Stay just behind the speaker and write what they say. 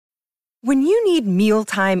When you need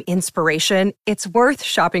mealtime inspiration, it's worth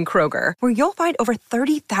shopping Kroger, where you'll find over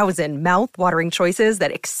 30,000 mouth-watering choices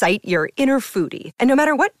that excite your inner foodie. And no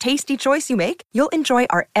matter what tasty choice you make, you'll enjoy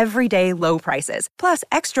our everyday low prices, plus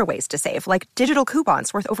extra ways to save, like digital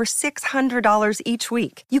coupons worth over $600 each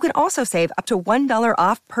week. You can also save up to $1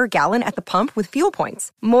 off per gallon at the pump with fuel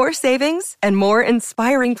points. More savings and more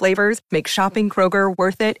inspiring flavors make shopping Kroger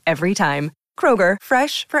worth it every time. Kroger,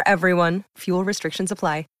 fresh for everyone. Fuel restrictions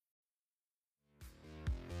apply.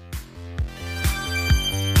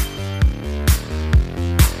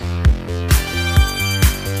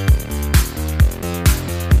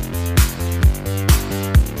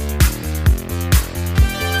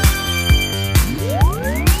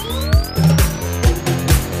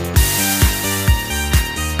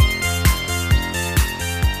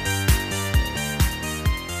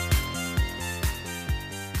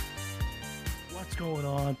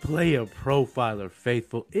 Player Profiler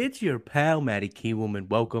faithful, it's your pal Matty Kiwoom.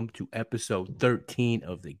 Welcome to episode 13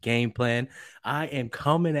 of the Game Plan. I am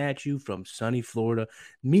coming at you from sunny Florida.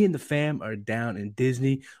 Me and the fam are down in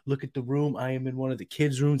Disney. Look at the room. I am in one of the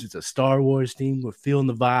kids' rooms. It's a Star Wars theme. We're feeling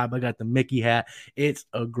the vibe. I got the Mickey hat. It's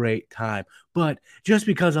a great time. But just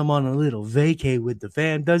because I'm on a little vacay with the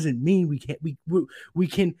fam doesn't mean we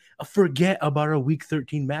can forget about our Week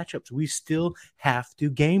 13 matchups. We still have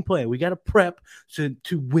to game plan. We got to prep to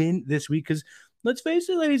win this week because let's face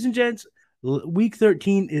it, ladies and gents, Week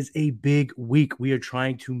 13 is a big week. We are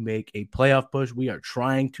trying to make a playoff push. We are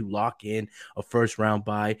trying to lock in a first round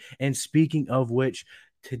bye. And speaking of which,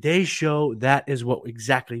 today's show, that is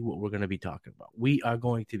exactly what we're going to be talking about. We are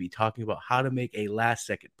going to be talking about how to make a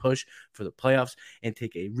last-second push for the playoffs and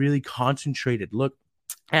take a really concentrated look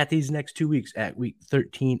at these next 2 weeks, at Week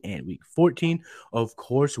 13 and Week 14. Of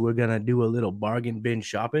course, we're going to do a little bargain bin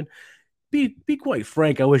shopping. Be quite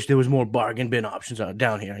frank, I wish there was more bargain bin options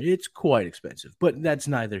down here. It's quite expensive, but that's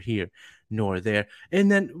neither here nor there. And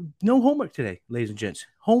then no homework today, ladies and gents.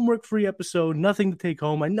 Homework-free episode, nothing to take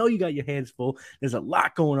home. I know you got your hands full. There's a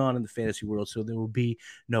lot going on in the fantasy world, so there will be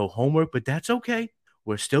no homework, but that's okay.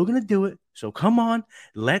 We're still going to do it. So come on,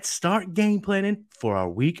 let's start game planning for our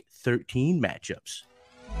Week 13 matchups.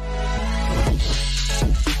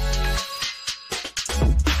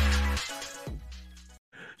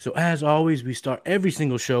 So as always, we start every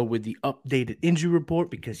single show with the updated injury report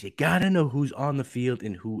because you got to know who's on the field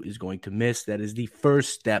and who is going to miss. That is the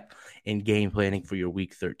first step in game planning for your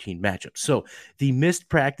Week 13 matchup. So the missed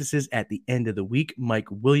practices at the end of the week, Mike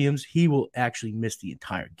Williams, he will actually miss the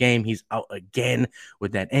entire game. He's out again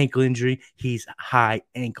with that ankle injury. He's high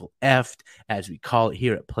ankle F'd, as we call it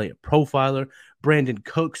here at Player Profiler. Brandon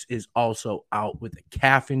Cooks is also out with a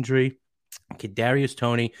calf injury. Kadarius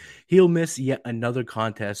Toney, he'll miss yet another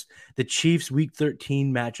contest. The Chiefs' Week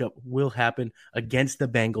 13 matchup will happen against the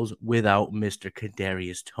Bengals without Mr.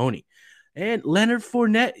 Kadarius Toney. And Leonard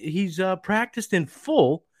Fournette, he's practiced in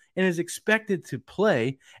full and is expected to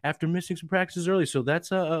play after missing some practices early. So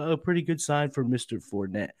that's a pretty good sign for Mr.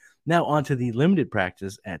 Fournette. Now on to the limited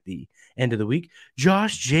practice at the end of the week.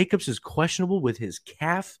 Josh Jacobs is questionable with his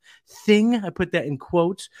calf thing. I put that in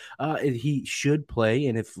quotes. He should play,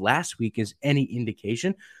 and if last week is any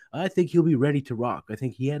indication, I think he'll be ready to rock. I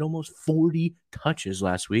think he had almost 40 touches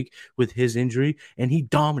last week with his injury, and he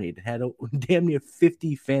dominated, had damn near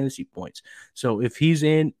 50 fantasy points. So if he's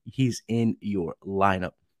in your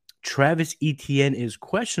lineup. Travis Etienne is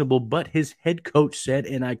questionable, but his head coach said,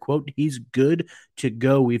 and I quote, he's good to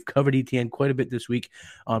go. We've covered Etienne quite a bit this week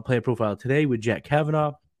on Player Profile today with Jack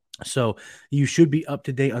Kavanaugh. So you should be up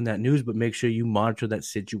to date on that news, but make sure you monitor that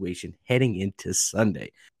situation heading into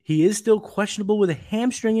Sunday. He is still questionable with a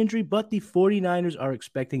hamstring injury, but the 49ers are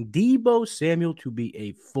expecting Deebo Samuel to be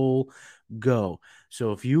a full go.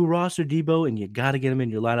 So if you roster Deebo and you got to get him in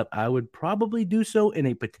your lineup, I would probably do so in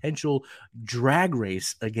a potential drag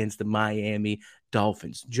race against the Miami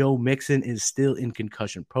Dolphins. Joe Mixon is still in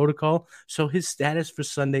concussion protocol, so his status for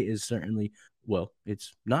Sunday is certainly, well,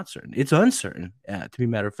 it's not certain. It's uncertain, to be a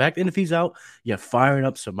matter of fact. And if he's out, you're firing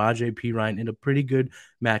up Samaje Perine in a pretty good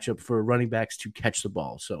matchup for running backs to catch the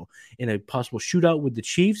ball. So in a possible shootout with the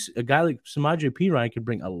Chiefs, a guy like Samaje Perine can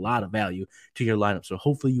bring a lot of value to your lineup. So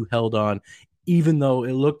hopefully you held on, even though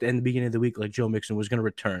it looked in the beginning of the week like Joe Mixon was going to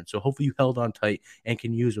return. So hopefully you held on tight and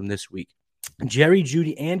can use him this week. Jerry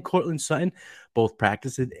Jeudy and Courtland Sutton, both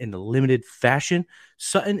practiced in a limited fashion.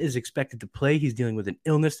 Sutton is expected to play. He's dealing with an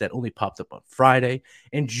illness that only popped up on Friday.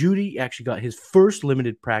 And Jeudy actually got his first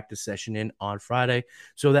limited practice session in on Friday.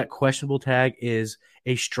 So that questionable tag is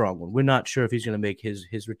a strong one. We're not sure if he's going to make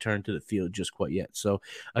his return to the field just quite yet. So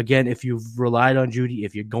again, if you've relied on Jeudy,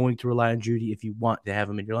 if you're going to rely on Jeudy, if you want to have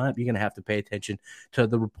him in your lineup, you're going to have to pay attention to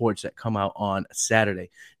the reports that come out on Saturday.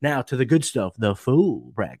 Now to the good stuff, the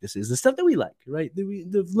full practices, the stuff that we like, right?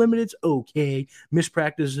 The limited's okay. Missed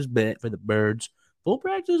practice is bad for the birds. Full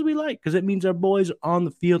practice we like because it means our boys are on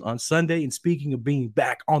the field on Sunday. And speaking of being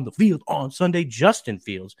back on the field on Sunday, Justin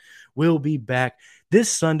Fields will be back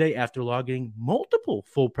this Sunday after logging multiple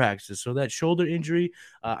full practices. So that shoulder injury,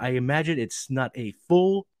 I imagine it's not a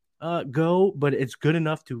full go, but it's good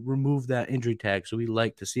enough to remove that injury tag. So we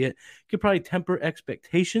like to see it. Could probably temper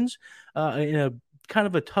expectations in a kind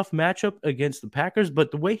of a tough matchup against the Packers.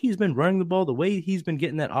 But the way he's been running the ball, the way he's been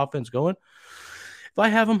getting that offense going, if I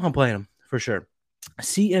have him, I'm playing him for sure.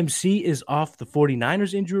 CMC is off the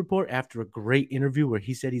 49ers injury report after a great interview where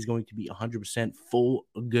he said he's going to be 100% full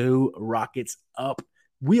go, Rockets up,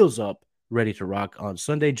 wheels up, ready to rock on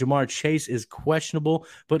Sunday. Jamar Chase is questionable,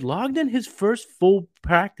 but logged in his first full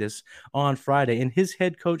practice on Friday, and his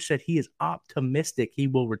head coach said he is optimistic he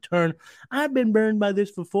will return. I've been burned by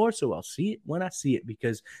this before, so I'll see it when I see it,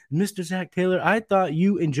 because Mr. Zach Taylor, I thought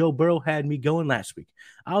you and Joe Burrow had me going last week.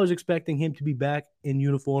 I was expecting him to be back in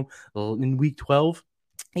uniform in week 12.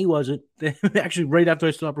 He wasn't. Actually, right after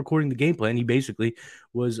I stopped recording the game plan, he basically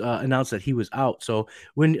was announced that he was out. So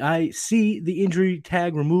when I see the injury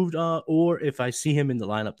tag removed, or if I see him in the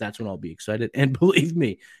lineup, that's when I'll be excited. And believe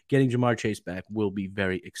me, getting Jamar Chase back will be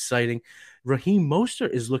very exciting. Raheem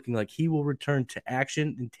Mostert is looking like he will return to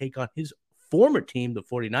action and take on his former team, the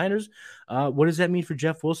 49ers. What does that mean for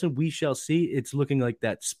Jeff Wilson? We shall see. It's looking like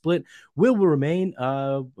that split will remain.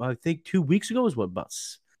 I think 2 weeks ago was what, about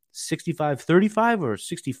 65-35 or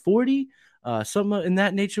 60-40, something in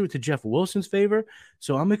that nature to Jeff Wilson's favor.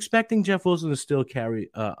 So I'm expecting Jeff Wilson to still carry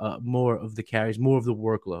more of the carries, more of the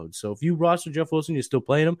workload. So if you roster Jeff Wilson, you're still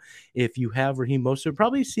playing him. If you have Raheem Mostert,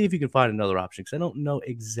 probably see if you can find another option, because I don't know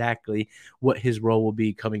exactly what his role will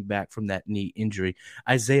be coming back from that knee injury.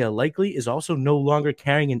 Isaiah Likely is also no longer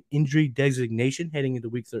carrying an injury designation heading into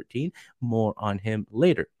week 13. More on him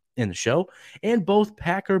later in the show. And both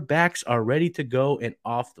Packer backs are ready to go and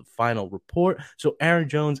off the final report. So Aaron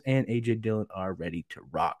Jones and A.J. Dillon are ready to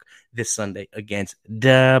rock this Sunday against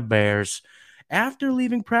the Bears. After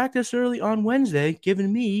leaving practice early on Wednesday,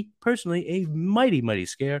 giving me personally a mighty, mighty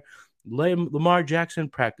scare, Lamar Jackson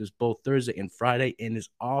practiced both Thursday and Friday and is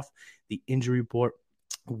off the injury report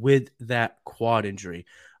with that quad injury.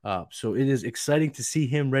 So it is exciting to see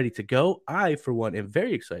him ready to go. I, for one, am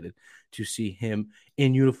very excited to see him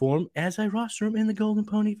in uniform as I roster him in the Golden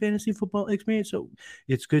Pony Fantasy Football Experience. So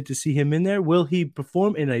it's good to see him in there. Will he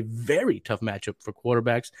perform in a very tough matchup for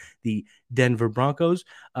quarterbacks, the Denver Broncos?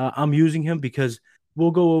 I'm using him because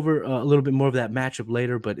we'll go over a little bit more of that matchup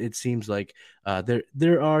later, but it seems like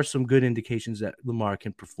there are some good indications that Lamar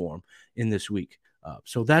can perform in this week.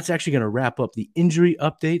 So that's actually going to wrap up the injury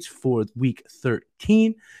updates for week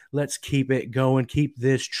 13. Let's keep it going. Keep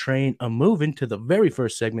this train a-moving to the very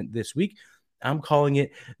first segment this week. I'm calling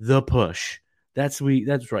it the push. That's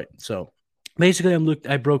right. So basically,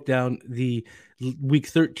 I broke down the week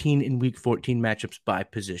 13 and week 14 matchups by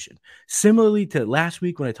position. Similarly to last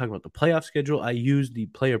week when I talked about the playoff schedule, I used the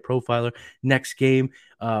player profiler next game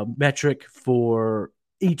metric for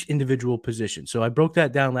each individual position. So I broke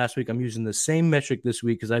that down last week. I'm using the same metric this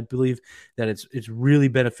week because I believe that it's really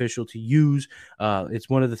beneficial to use. It's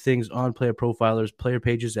one of the things on player profilers, player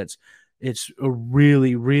pages, it's a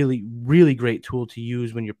really, really, really great tool to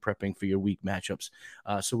use when you're prepping for your week matchups.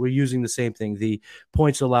 So we're using the same thing, the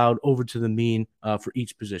points allowed over to the mean for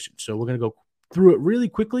each position. So we're going to go through it really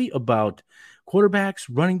quickly about quarterbacks,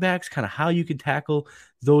 running backs, kind of how you can tackle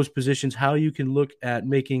those positions, how you can look at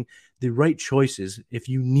making the right choices if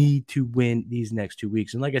you need to win these next 2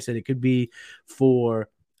 weeks. And like I said, it could be for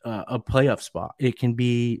a playoff spot. It can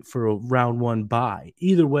be for a round one bye.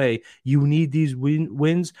 Either way, you need these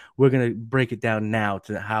wins. We're going to break it down now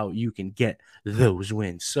to how you can get those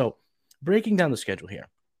wins. So breaking down the schedule here,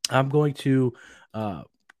 I'm going to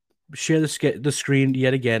share the screen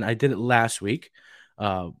yet again. I did it last week,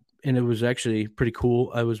 and it was actually pretty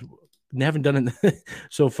cool. I haven't done it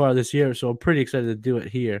so far this year, so I'm pretty excited to do it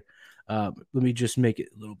here. Let me just make it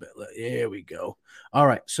a little bit. There we go. All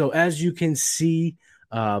right. So as you can see,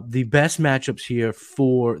 the best matchups here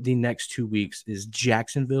for the next 2 weeks is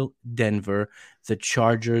Jacksonville, Denver, the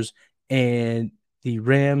Chargers, and the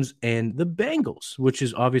Rams, and the Bengals, which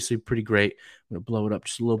is obviously pretty great. I'm going to blow it up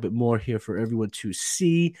just a little bit more here for everyone to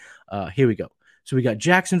see. Here we go. So we got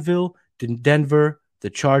Jacksonville, Denver, the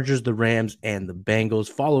Chargers, the Rams, and the Bengals,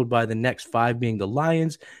 followed by the next 5 being the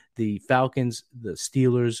Lions, the Falcons, the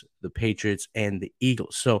Steelers, the Patriots, and the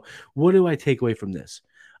Eagles. So what do I take away from this?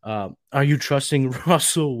 Are you trusting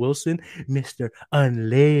Russell Wilson, Mr.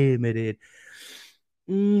 Unlimited?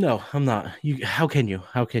 No, I'm not. How can you?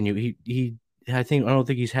 How can you? I don't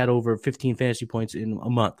think he's had over 15 fantasy points in a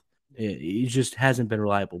month. He just hasn't been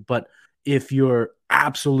reliable. But if you're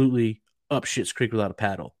absolutely up shit's creek without a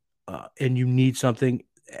paddle, and you need something,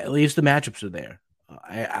 at least the matchups are there.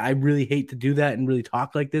 I really hate to do that and really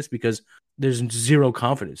talk like this because there's zero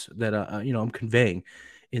confidence that I'm conveying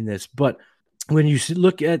in this. But when you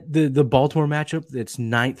look at the Baltimore matchup, that's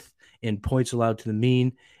 9th in points allowed to the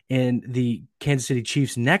mean. And the Kansas City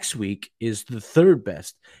Chiefs next week is the 3rd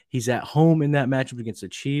best. He's at home in that matchup against the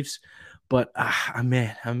Chiefs. But,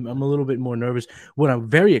 man, I'm a little bit more nervous. What I'm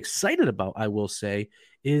very excited about, I will say,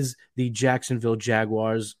 is the Jacksonville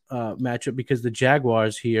Jaguars matchup because the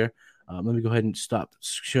Jaguars here, let me go ahead and stop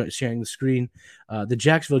sharing the screen. The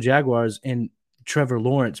Jacksonville Jaguars and Trevor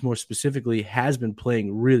Lawrence, more specifically, has been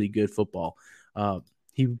playing really good football.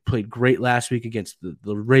 He played great last week against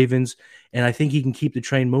the Ravens, and I think he can keep the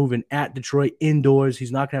train moving at Detroit indoors.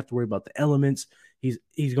 He's not going to have to worry about the elements.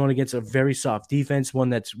 He's going against a very soft defense, one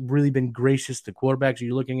that's really been gracious to quarterbacks.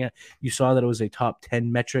 You're looking at, you saw that it was a top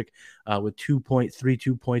 10 metric with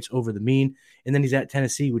 2.32 points over the mean. And then he's at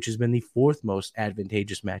Tennessee, which has been the 4th most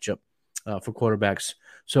advantageous matchup for quarterbacks.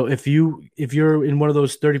 So if you're in one of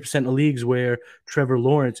those 30% of leagues where Trevor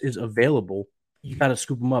Lawrence is available, you got to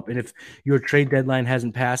scoop them up. And if your trade deadline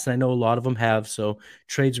hasn't passed, and I know a lot of them have, so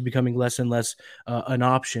trades are becoming less and less an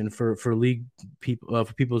option for league people,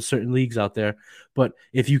 for people in certain leagues out there. But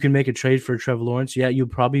if you can make a trade for Trevor Lawrence, yeah, you'll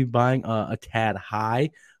probably be buying a tad high.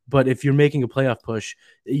 But if you're making a playoff push,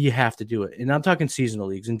 you have to do it. And I'm talking seasonal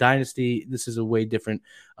leagues. In Dynasty, this is a way different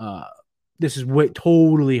this is way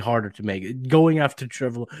totally harder to make. Going after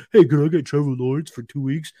Trevor, hey, can I get Trevor Lawrence for 2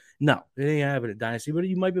 weeks? No, it ain't happening at Dynasty, but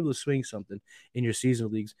you might be able to swing something in your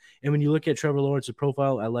seasonal leagues. And when you look at Trevor Lawrence's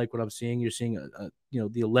profile, I like what I'm seeing. You're seeing, the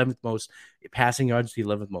 11th most passing yards, the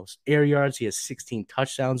 11th most air yards. He has 16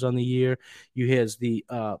 touchdowns on the year. He's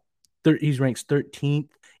ranked 13th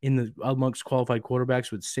amongst qualified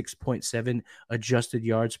quarterbacks with 6.7 adjusted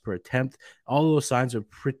yards per attempt. All those signs are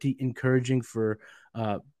pretty encouraging for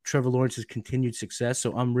Trevor Lawrence's continued success.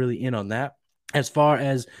 So I'm really in on that. As far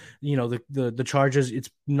as, the Chargers, it's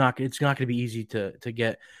not going to be easy to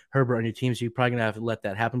get Herbert on your team. So you're probably going to have to let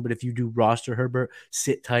that happen. But if you do roster Herbert,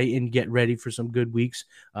 sit tight and get ready for some good weeks.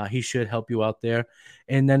 He should help you out there.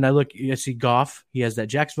 And then I see Goff. He has that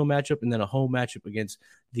Jacksonville matchup and then a home matchup against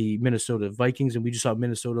the Minnesota Vikings. And we just saw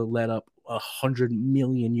Minnesota let up 100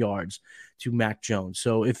 million yards to Mac Jones.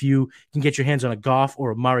 So if you can get your hands on a Goff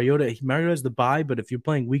or a Mariota has the bye, but if you're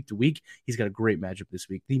playing week to week, he's got a great matchup this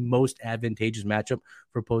week. The most advantageous matchup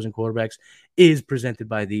for opposing quarterbacks is presented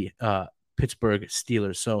by the Pittsburgh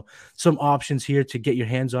Steelers. So some options here to get your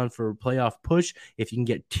hands on for a playoff push. If you can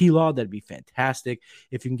get T-Law, that'd be fantastic.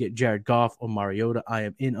 If you can get Jared Goff or Mariota, I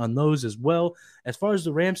am in on those as well. As far as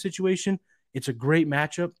the Rams situation, it's a great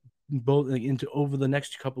matchup both into over the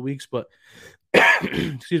next couple of weeks, but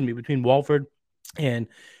excuse me, between Walford and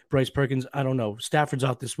Bryce Perkins, I don't know. Stafford's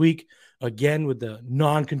out this week again with the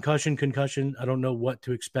concussion. I don't know what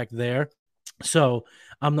to expect there. So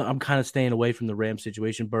I'm kind of staying away from the Rams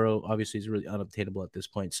situation. Burrow obviously is really unobtainable at this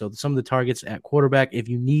point. So some of the targets at quarterback, if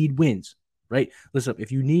you need wins, right? Listen up.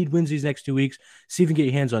 If you need wins these next 2 weeks, see if you can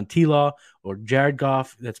get your hands on T-Law or Jared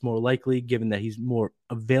Goff. That's more likely given that he's more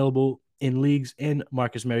available in leagues, and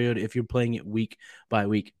Marcus Mariota if you're playing it week by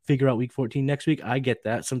week. Figure out week 14 next week. I get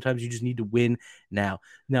that. Sometimes you just need to win now.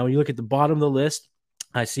 Now, when you look at the bottom of the list,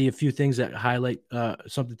 I see a few things that highlight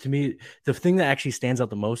something to me. The thing that actually stands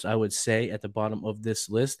out the most, I would say, at the bottom of this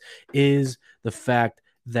list is the fact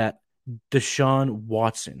that Deshaun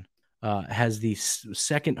Watson has the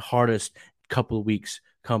second hardest couple of weeks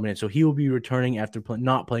coming in. So he will be returning after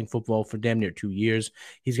not playing football for damn near 2 years.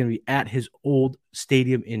 He's going to be at his old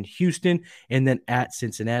stadium in Houston and then at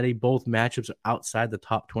Cincinnati. Both matchups are outside the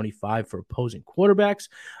top 25 for opposing quarterbacks.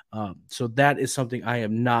 So that is something I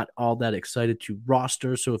am not all that excited to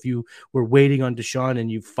roster. So if you were waiting on Deshaun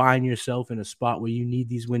and you find yourself in a spot where you need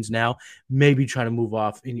these wins now, maybe try to move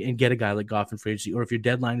off and get a guy like Goff in free agency. Or if your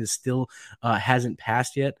deadline is still hasn't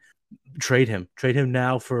passed yet, trade him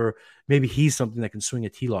now for maybe he's something that can swing a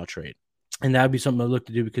T-Law trade. And that would be something to look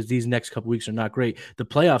to do because these next couple weeks are not great. The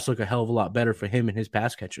playoffs look a hell of a lot better for him and his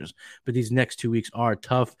pass catchers, but these next 2 weeks are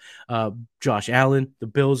tough. Josh Allen, the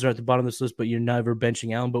Bills are at the bottom of this list, but you're never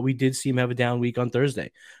benching Allen. But we did see him have a down week on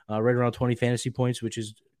Thursday, right around 20 fantasy points, which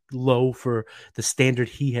is low for the standard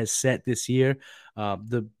he has set this year.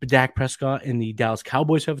 The Dak Prescott and the Dallas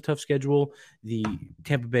Cowboys have a tough schedule. The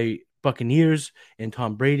Tampa Bay Buccaneers and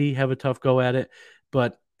Tom Brady have a tough go at it.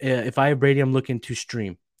 But if I have Brady, I'm looking to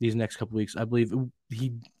stream these next couple weeks. I believe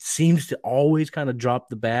he seems to always kind of drop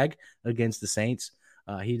the bag against the Saints.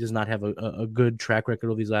 He does not have a good track record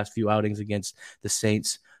of these last few outings against the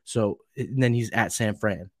Saints. So and then he's at San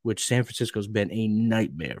Fran, which San Francisco's been a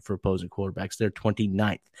nightmare for opposing quarterbacks. They're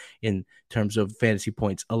 29th in terms of fantasy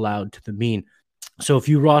points allowed to the mean. So if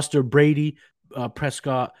you roster Brady,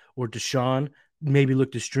 Prescott, or Deshaun, maybe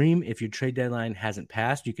look to stream. If your trade deadline hasn't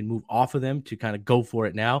passed, you can move off of them to kind of go for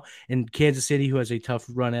it now. And Kansas City, who has a tough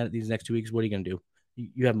run at it these next 2 weeks, what are you going to do?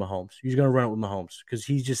 You have Mahomes. You're going to run it with Mahomes because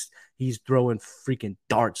he's throwing freaking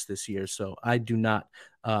darts this year. So I do not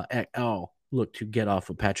at all look to get off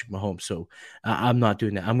of Patrick Mahomes. So I'm not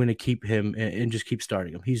doing that. I'm going to keep him and just keep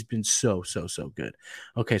starting him. He's been so good.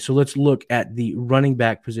 Okay, so let's look at the running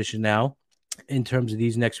back position now in terms of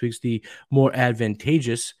these next weeks, the more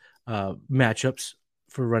advantageous matchups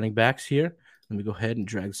for running backs here. Let me go ahead and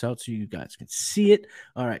drag this out so you guys can see it.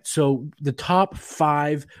 All right, so the top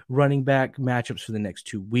 5 running back matchups for the next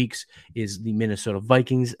 2 weeks is the Minnesota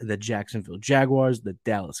Vikings, the Jacksonville Jaguars, the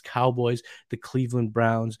Dallas Cowboys, the Cleveland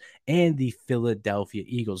Browns, and the Philadelphia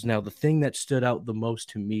Eagles. Now, the thing that stood out the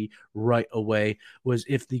most to me right away was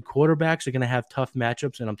if the quarterbacks are going to have tough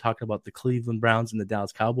matchups, and I'm talking about the Cleveland Browns and the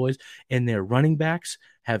Dallas Cowboys, and their running backs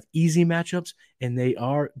have easy matchups, and they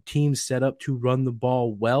are teams set up to run the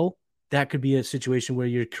ball well, that could be a situation where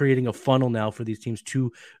you're creating a funnel now for these teams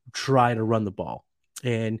to try to run the ball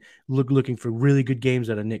and looking for really good games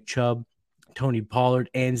out of Nick Chubb, Tony Pollard,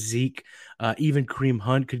 and Zeke. Even Kareem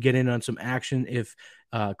Hunt could get in on some action if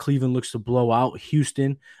Cleveland looks to blow out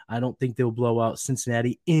Houston. I don't think they'll blow out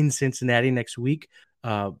Cincinnati in Cincinnati next week.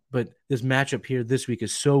 But this matchup here this week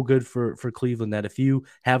is so good for Cleveland that if you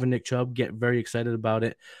have a Nick Chubb, get very excited about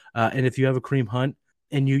it. And if you have a Kareem Hunt,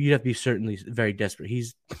 and you'd have to be certainly very desperate.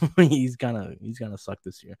 He's gonna suck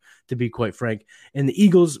this year, to be quite frank. And the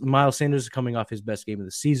Eagles, Miles Sanders is coming off his best game of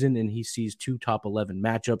the season, and he sees 2 top 11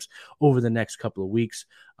 matchups over the next couple of weeks.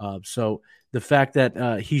 So the fact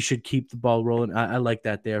that he should keep the ball rolling, I like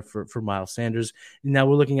that there for Miles Sanders. Now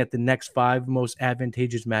we're looking at the next 5 most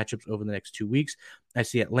advantageous matchups over the next 2 weeks. I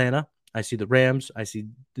see Atlanta. I see the Rams. I see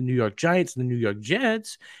the New York Giants, the New York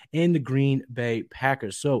Jets, and the Green Bay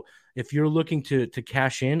Packers. So if you're looking to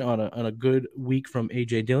cash in on a good week from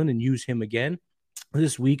A.J. Dillon and use him again,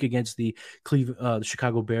 this week against the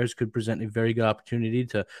Chicago Bears could present a very good opportunity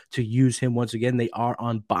to use him once again. They are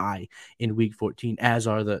on bye in week 14, as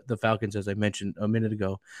are the Falcons, as I mentioned a minute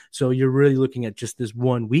ago. So you're really looking at just this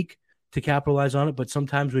 1 week to capitalize on it. But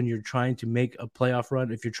sometimes when you're trying to make a playoff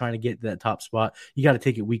run, if you're trying to get to that top spot, you got to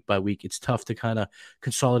take it week by week. It's tough to kind of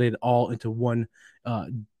consolidate it all into one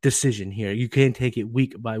decision here. You can take it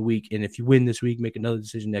week by week. And if you win this week, make another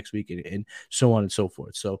decision next week and so on and so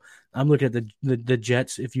forth. So I'm looking at the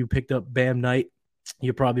Jets. If you picked up Bam Knight,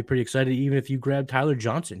 you're probably pretty excited, even if you grab Tyler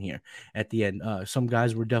Johnson here at the end. Some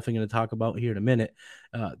guys we're definitely going to talk about here in a minute.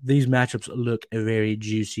 These matchups look very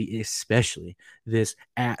juicy, especially this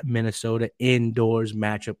at Minnesota indoors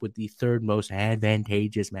matchup with the 3rd most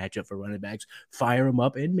advantageous matchup for running backs. Fire them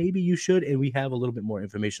up, and maybe you should, and we have a little bit more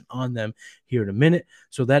information on them here in a minute.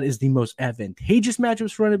 So that is the most advantageous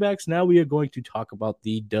matchups for running backs. Now we are going to talk about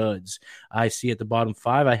the duds. I see at the bottom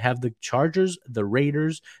 5, I have the Chargers, the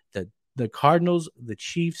Raiders, the Cardinals, the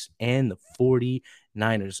Chiefs, and the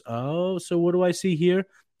 49ers. Oh, so what do I see here?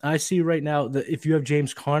 I see right now that if you have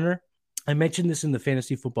James Conner, I mentioned this in the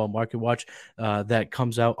Fantasy Football Market Watch that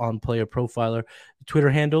comes out on Player Profiler Twitter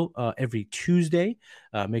handle every Tuesday.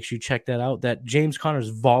 Make sure you check that out. That James Conner's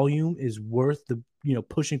volume is worth the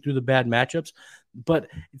pushing through the bad matchups. But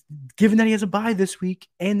given that he has a bye this week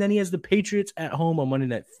and then he has the Patriots at home on Monday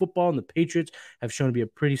Night Football, and the Patriots have shown to be a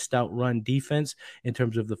pretty stout run defense in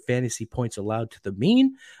terms of the fantasy points allowed to the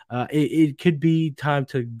mean, it could be time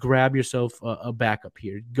to grab yourself a backup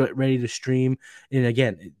here. Get ready to stream. And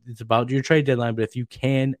again, it's about your trade deadline, but if you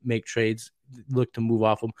can make trades, look to move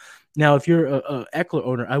off them. Now, if you're a Eckler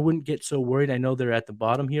owner, I wouldn't get so worried. I know they're at the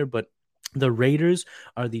bottom here, but the Raiders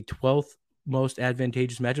are the 12th most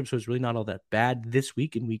advantageous matchup, so it's really not all that bad this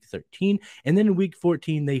week in week 13. And then in week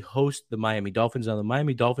 14, they host the Miami Dolphins. Now, the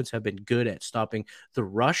Miami Dolphins have been good at stopping the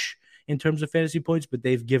rush in terms of fantasy points, but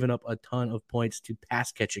they've given up a ton of points to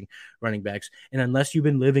pass catching running backs. And unless you've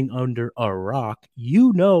been living under a rock,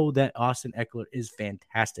 you know that Austin Eckler is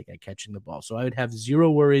fantastic at catching the ball. So I would have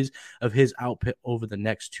zero worries of his output over the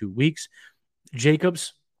next 2 weeks.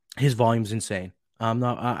 Jacobs, his volume's insane. I'm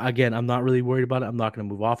not really worried about it. I'm not going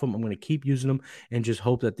to move off him. I'm going to keep using him and just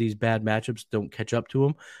hope that these bad matchups don't catch up to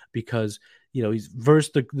him, because he's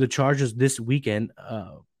versed the Chargers this weekend,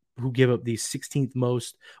 who give up the 16th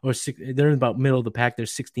most, they're in about middle of the pack. They're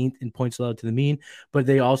 16th in points allowed to the mean, but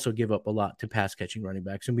they also give up a lot to pass catching running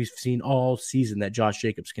backs. And we've seen all season that Josh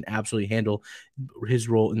Jacobs can absolutely handle his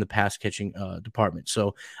role in the pass catching department.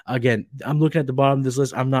 So again, I'm looking at the bottom of this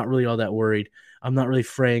list. I'm not really all that worried. I'm not really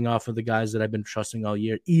fraying off of the guys that I've been trusting all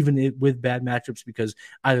year, even with bad matchups, because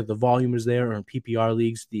either the volume is there or in PPR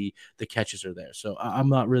leagues, the catches are there. So I'm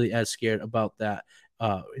not really as scared about that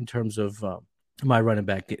in terms of my running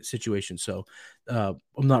back situation. So I'm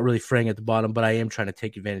not really fraying at the bottom, but I am trying to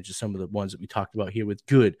take advantage of some of the ones that we talked about here with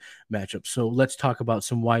good matchups. So let's talk about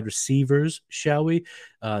some wide receivers, shall we?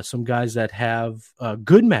 Some guys that have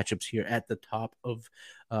good matchups here at the top of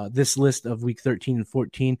this list of week 13 and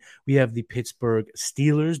 14. We have the Pittsburgh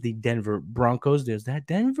Steelers, the Denver Broncos. There's that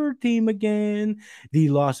Denver team again. The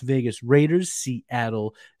Las Vegas Raiders,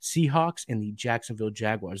 Seattle Seahawks, and the Jacksonville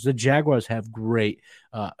Jaguars. The Jaguars have great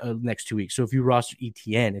next 2 weeks. So if you roster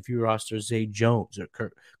ETN, if you roster Zay Jones or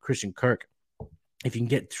Christian Kirk, if you can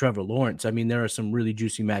get Trevor Lawrence, I mean, there are some really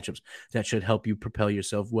juicy matchups that should help you propel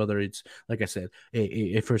yourself, whether it's, like I said,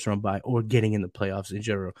 a first-round bye or getting in the playoffs in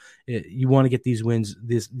general. You want to get these wins.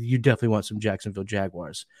 You definitely want some Jacksonville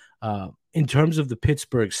Jaguars. In terms of the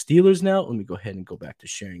Pittsburgh Steelers now, let me go ahead and go back to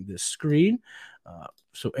sharing this screen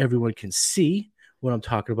so everyone can see what I'm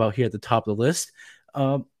talking about here at the top of the list.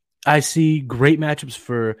 I see great matchups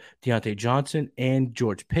for Deontay Johnson and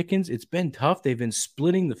George Pickens. It's been tough. They've been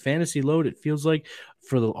splitting the fantasy load, it feels like,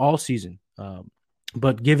 for all season.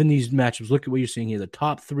 But given these matchups, look at what you're seeing here. The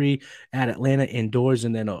top three at Atlanta indoors,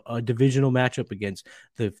 and then a divisional matchup against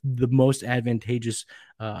the most advantageous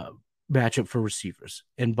matchup for receivers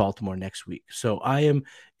in Baltimore next week. So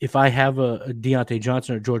if I have a Deontay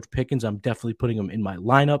Johnson or George Pickens, I'm definitely putting them in my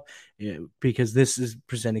lineup because this is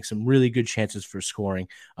presenting some really good chances for scoring.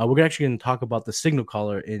 We're actually going to talk about the signal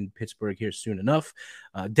caller in Pittsburgh here soon enough.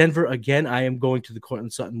 Denver, again, I am going to the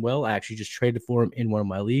Courtland Sutton well. I actually just traded for him in one of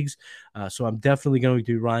my leagues. So I'm definitely going to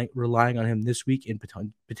be relying on him this week and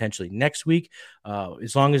potentially next week.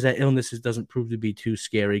 As long as that illness doesn't prove to be too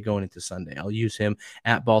scary going into Sunday, I'll use him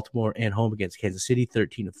at Baltimore and home against Kansas City,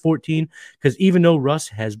 13-14, because even though Russ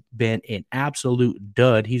has been an absolute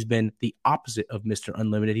dud, he's been the opposite of Mr.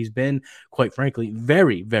 Unlimited. He's been, quite frankly,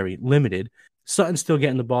 very, very limited. Sutton's still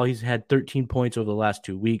getting the ball. He's had 13 points over the last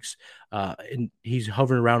 2 weeks, and he's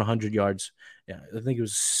hovering around 100 yards. Yeah, I think it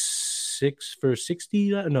was 6 for 60.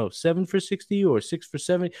 No, 7 for 60 or 6 for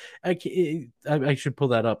 70. I should pull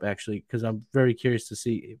that up, actually, because I'm very curious to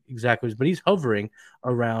see exactly. But he's hovering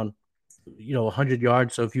around 100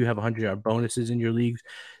 yards. So if you have 100-yard bonuses in your leagues,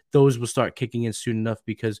 those will start kicking in soon enough,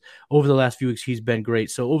 because over the last few weeks, he's been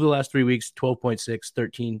great. So over the last 3 weeks, 12.6,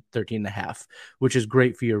 13, 13.5, which is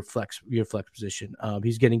great for your flex position.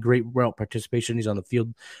 He's getting great route participation. He's on the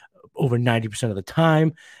field over 90% of the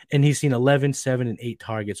time, and he's seen 11, 7, and 8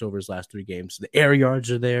 targets over his last 3 games. The air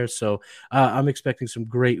yards are there. So I'm expecting some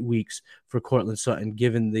great weeks for Courtland Sutton,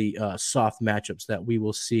 given the soft matchups that we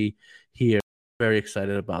will see here. Very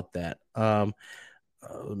excited about that. Let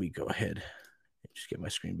me go ahead. Just get my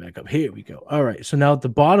screen back up. Here we go. All right. So now at the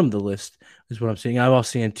bottom of the list is what I'm seeing. I'm also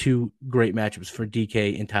seeing 2 great matchups for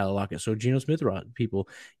DK and Tyler Lockett. So Geno Smith, people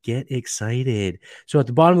get excited. So at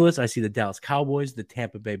the bottom of the list, I see the Dallas Cowboys, the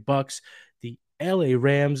Tampa Bay Bucks, the LA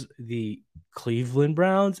Rams, the Cleveland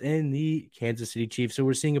Browns, and the Kansas City Chiefs. So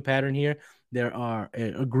we're seeing a pattern here. There are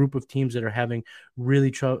a group of teams that are having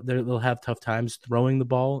really they'll have tough times throwing the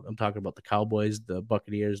ball. I'm talking about the Cowboys, the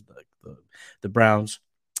Buccaneers, the Browns.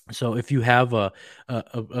 So if you have a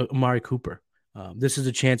Amari Cooper, this is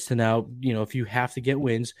a chance to now, if you have to get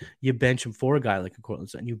wins, you bench him for a guy like a Courtland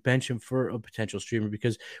Sutton. You bench him for a potential streamer,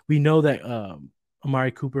 because we know that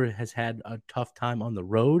Amari Cooper has had a tough time on the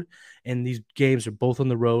road, and these games are both on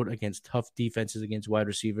the road against tough defenses, against wide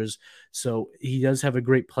receivers. So he does have a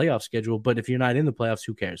great playoff schedule, but if you're not in the playoffs,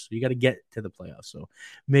 who cares? So you got to get to the playoffs. So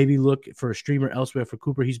maybe look for a streamer elsewhere for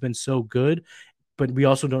Cooper. He's been so good. But we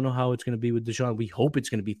also don't know how it's going to be with Deshaun. We hope it's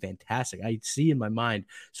going to be fantastic. I see in my mind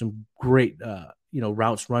some great,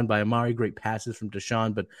 routes run by Amari, great passes from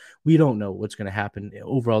Deshaun, but we don't know what's going to happen.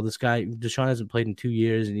 Overall, Deshaun hasn't played in 2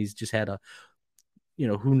 years, and he's just had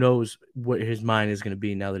who knows what his mind is going to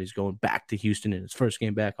be now that he's going back to Houston in his first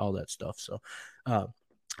game back, all that stuff. So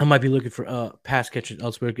I might be looking for pass catchers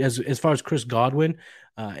elsewhere. As far as Chris Godwin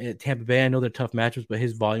at Tampa Bay, I know they're tough matchups, but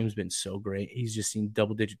his volume's been so great. He's just seen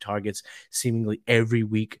double-digit targets seemingly every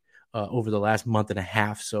week over the last month and a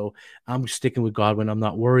half. So I'm sticking with Godwin. I'm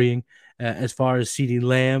not worrying. As far as CeeDee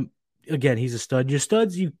Lamb, again, he's a stud. Your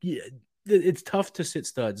studs, it's tough to sit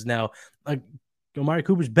studs now. Like Amari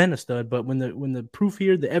Cooper's been a stud, but when the proof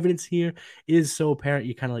here, the evidence here is so apparent,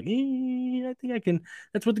 you kind of like, I think I can.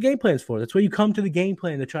 That's what the game plan is for. That's why you come to the game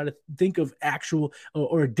plan to try to think of actual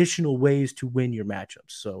or additional ways to win your matchups.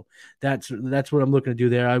 So that's what I'm looking to do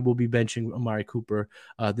there. I will be benching Amari Cooper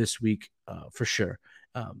this week for sure.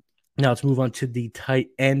 Now let's move on to the tight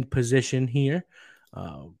end position here.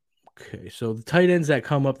 Okay, so the tight ends that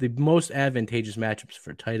come up, the most advantageous matchups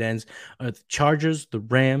for tight ends are the Chargers, the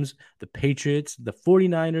Rams, the Patriots, the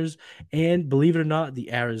 49ers, and believe it or not,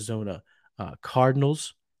 the Arizona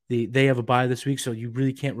Cardinals. They have a bye this week, so you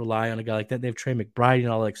really can't rely on a guy like that. They have Trey McBride and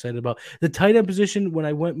all excited about. The tight end position, when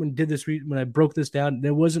I broke this down,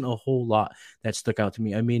 there wasn't a whole lot that stuck out to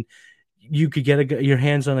me. I mean, you could get your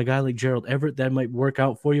hands on a guy like Gerald Everett that might work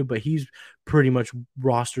out for you, but he's pretty much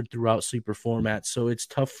rostered throughout sleeper formats, so it's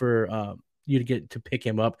tough for you to get to pick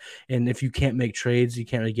him up. And if you can't make trades, you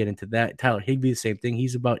can't really get into that. Tyler Higbee, the same thing.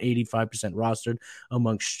 He's about 85% rostered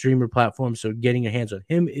among streamer platforms, so getting your hands on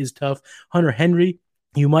him is tough. Hunter Henry,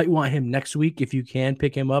 you might want him next week if you can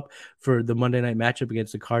pick him up for the Monday night matchup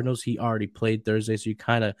against the Cardinals. He already played Thursday, so you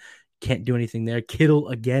kind of can't do anything there. Kittle,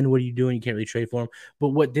 again, what are you doing? You can't really trade for him. But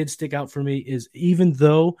what did stick out for me is even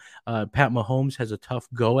though Pat Mahomes has a tough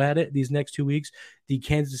go at it these next 2 weeks, the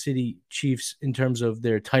Kansas City Chiefs, in terms of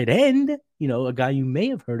their tight end, a guy you may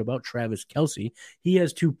have heard about, Travis Kelce, he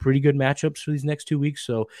has 2 pretty good matchups for these next 2 weeks.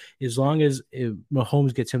 So as long as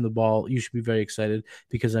Mahomes gets him the ball, you should be very excited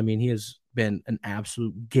because, I mean, he has been an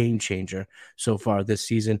absolute game changer so far this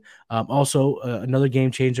season. Also, another game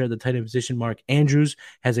changer at the tight end position, Mark Andrews,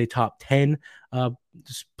 has a top 10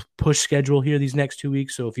 push schedule here these next 2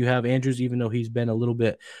 weeks. So if you have Andrews, even though he's been a little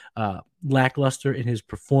bit lackluster in his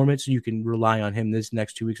performance, you can rely on him this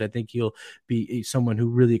next 2 weeks. I think he'll be someone who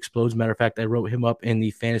really explodes. Matter of fact, I wrote him up in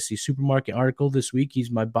the Fantasy Supermarket article this week.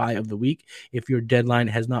 He's my buy of the week. If your deadline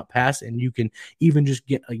has not passed and you can even just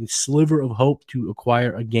get a sliver of hope to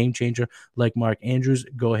acquire a game changer like Mark Andrews,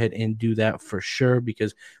 go ahead and do that for sure,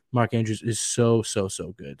 because Mark Andrews is so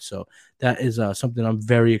good. So that is something I'm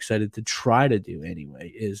very excited to try to do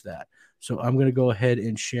anyway, is that. So I'm going to go ahead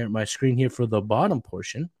and share my screen here for the bottom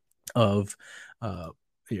portion of,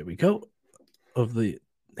 here we go, there it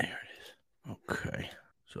is. Okay.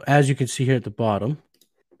 So as you can see here at the bottom,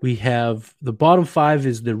 we have the bottom 5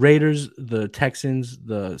 is the Raiders, the Texans,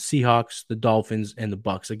 the Seahawks, the Dolphins, and the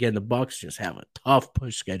Bucks. Again, the Bucks just have a tough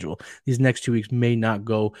push schedule. These next 2 weeks may not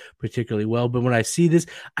go particularly well, but when I see this,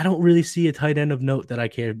 I don't really see a tight end of note that I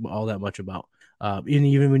care all that much about. And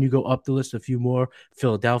even when you go up the list, a few more,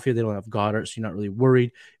 Philadelphia, they don't have Goddard, so you're not really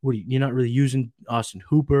worried. You're not really using Austin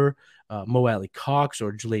Hooper, Mo Alley-Cox,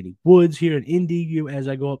 or Jelani Woods here in Indy as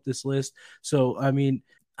I go up this list. So, I mean,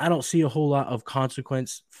 I don't see a whole lot of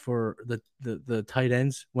consequence for the tight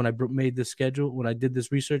ends when I made this schedule, when I did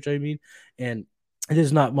this research, and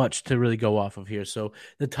there's not much to really go off of here. So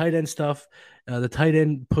the tight end stuff, the tight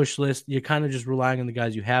end push list, you're kind of just relying on the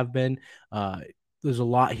guys you have been. There's a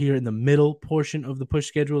lot here in the middle portion of the push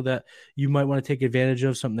schedule that you might want to take advantage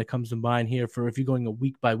of. Something that comes to mind here for if you're going a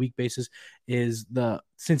week by week basis is the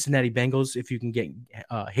Cincinnati Bengals. If you can get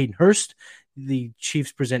Hayden Hurst, the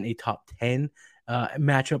Chiefs present a top 10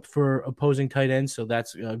 matchup for opposing tight ends. So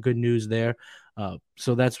that's good news there.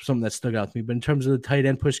 So that's something that stuck out to me. But in terms of the tight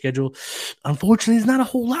end push schedule, unfortunately, there's not a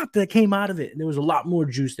whole lot that came out of it. There was a lot more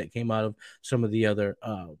juice that came out of some of the other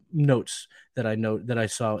notes that I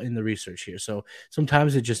saw in the research here. So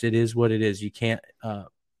sometimes it is what it is. You can't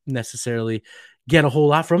necessarily get a whole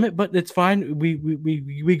lot from it, but it's fine.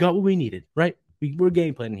 We got what we needed, right? We're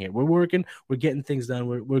game planning here. We're working. We're getting things done.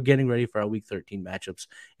 We're getting ready for our Week 13 matchups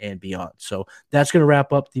and beyond. So that's going to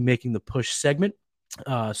wrap up the Making the Push segment.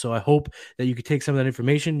 So I hope that you can take some of that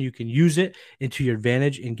information, you can use it into your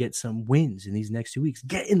advantage and get some wins in these next 2 weeks.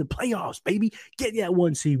 Get in the playoffs, baby. Get that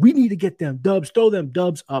 1 seed. We need to get them dubs, throw them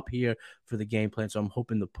dubs up here for the game plan. So I'm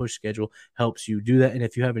hoping the push schedule helps you do that. And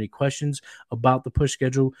if you have any questions about the push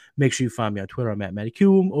schedule, make sure you find me on Twitter. I'm at Matty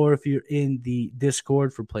Coom, or if you're in the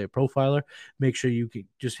Discord for Player Profiler, make sure you can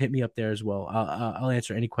just hit me up there as well. I'll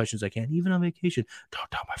answer any questions I can, even on vacation. Don't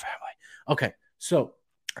tell my family. Okay, so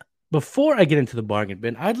before I get into the bargain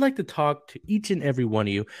bin, I'd like to talk to each and every one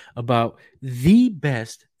of you about the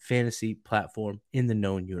best fantasy platform in the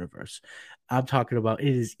known universe. I'm talking about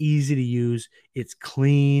it is easy to use, it's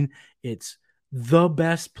clean, it's the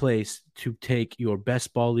best place to take your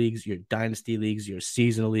best ball leagues, your dynasty leagues, your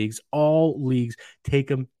seasonal leagues, all leagues, take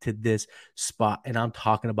them to this spot. And I'm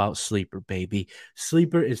talking about Sleeper, baby.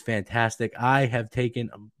 Sleeper is fantastic. I have taken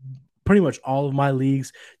pretty much all of my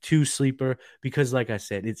leagues to Sleeper because, like I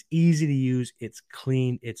said, it's easy to use, it's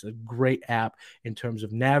clean, it's a great app in terms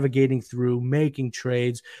of navigating through, making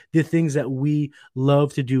trades, the things that we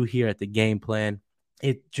love to do here at the Game Plan.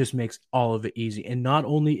 It just makes all of it easy. And not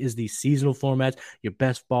only is the seasonal formats, your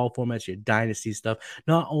best ball formats, your dynasty stuff,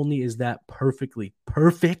 not only is that perfectly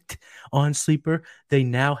perfect on Sleeper, they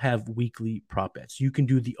now have weekly prop bets. You can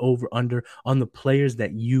do the over under on the players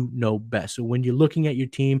that you know best. So when you're looking at your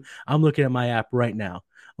team, I'm looking at my app right now.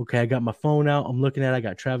 Okay, I got my phone out. I'm looking at it. I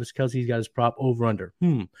got Travis Kelce. He's got his prop over under.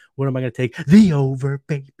 What am I going to take? The over,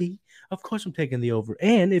 baby. Of course, I'm taking the over.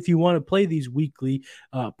 And if you want to play these weekly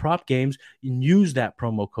prop games and use that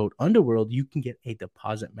promo code Underworld, you can get a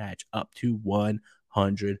deposit match up to $100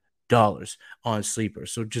 on Sleeper.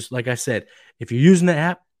 So just like I said, if you're using the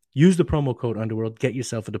app, use the promo code Underworld, get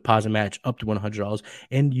yourself a deposit match up to $100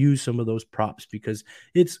 and use some of those props because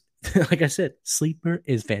it's, like I said, Sleeper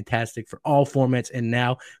is fantastic for all formats. And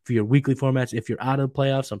now for your weekly formats, if you're out of the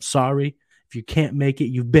playoffs, I'm sorry. If you can't make it,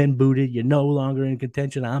 you've been booted, you're no longer in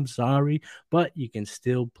contention, I'm sorry. But you can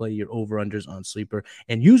still play your over-unders on Sleeper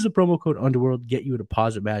and use the promo code Underworld, get you a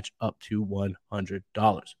deposit match up to $100.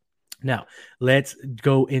 Now, let's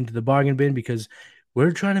go into the bargain bin because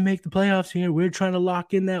we're trying to make the playoffs here. We're trying to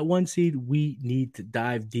lock in that 1 seed. We need to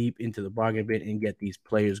dive deep into the bargain bin and get these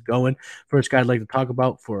players going. First guy I'd like to talk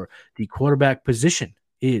about for the quarterback position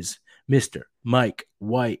is Mr. Mike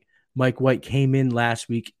White. Mike White came in last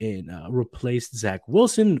week and replaced Zach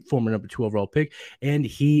Wilson, former number 2 overall pick, and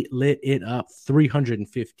he lit it up.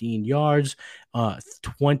 315 yards,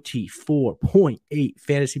 24.8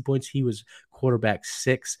 fantasy points. He was quarterback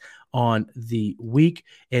 6 on the week.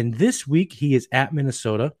 And this week, he is at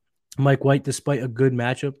Minnesota. Mike White, despite a good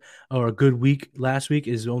matchup or a good week last week,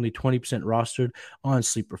 is only 20% rostered on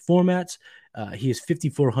Sleeper formats. He is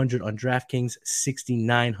 5,400 on DraftKings,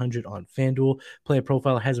 6,900 on FanDuel. Player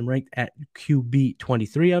profile has him ranked at QB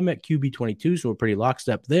 23. I'm at QB 22, so we're pretty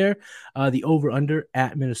lockstep there. The over-under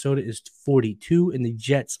at Minnesota is 42, and the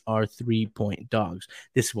Jets are 3-point dogs.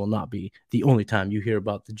 This will not be the only time you hear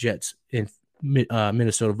about the Jets in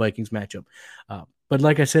Minnesota Vikings matchup. But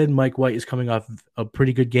like I said, Mike White is coming off a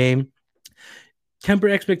pretty good game. Temper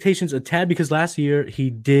expectations a tad because last year he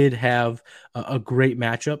did have a great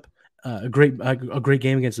matchup. A great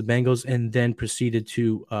game against the Bengals, and then proceeded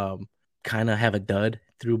to kind of have a dud,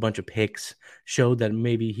 threw a bunch of picks, showed that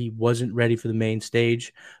maybe he wasn't ready for the main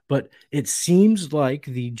stage. But it seems like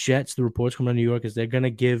the Jets, the reports coming out of New York, is they're going to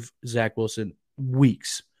give Zach Wilson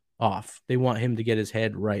weeks off. They want him to get his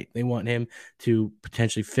head right. They want him to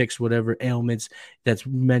potentially fix whatever ailments that's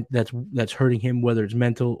hurting him, whether it's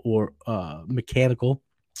mental or mechanical.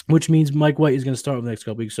 Which means Mike White is going to start over the next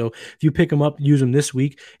couple weeks. So if you pick him up, use him this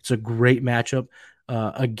week. It's a great matchup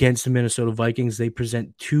against the Minnesota Vikings. They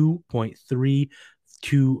present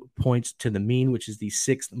 2.32 points to the mean, which is the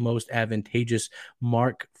 6th most advantageous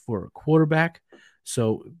mark for a quarterback.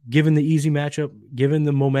 So given the easy matchup, given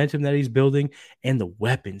the momentum that he's building and the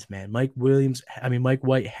weapons, man, Mike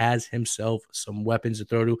White has himself some weapons to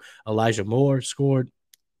throw to. Elijah Moore scored.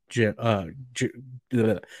 Garrett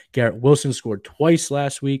Wilson scored twice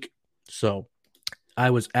last week. So I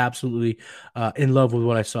was absolutely in love with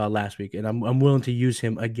what I saw last week, and I'm willing to use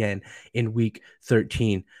him again in week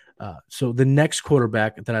 13. So the next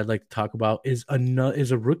quarterback that I'd like to talk about is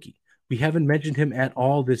a rookie. We haven't mentioned him at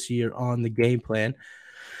all this year on the game plan.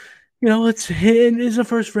 You know, it's a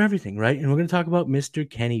first for everything, right? And we're going to talk about Mr.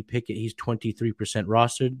 Kenny Pickett. He's 23%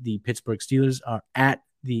 rostered. The Pittsburgh Steelers are at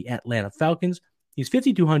the Atlanta Falcons. He's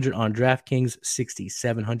 5,200 on DraftKings,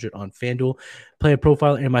 6,700 on FanDuel. Player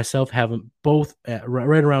profile and myself have him both at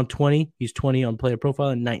right around 20. He's 20 on player profile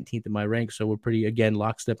and 19th in my rank. So we're pretty, again,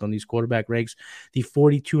 lockstep on these quarterback ranks. The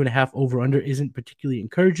 42.5 over-under isn't particularly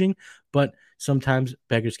encouraging, but sometimes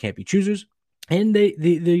beggars can't be choosers. And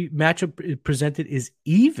the matchup presented is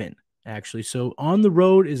even, actually. So on the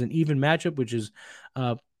road is an even matchup, which is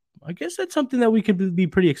I guess that's something that we could be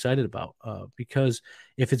pretty excited about because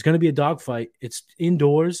if it's going to be a dogfight, it's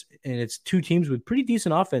indoors and it's 2 teams with pretty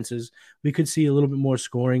decent offenses. We could see a little bit more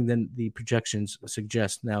scoring than the projections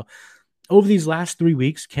suggest. Now, over these last 3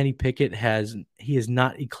 weeks, Kenny Pickett has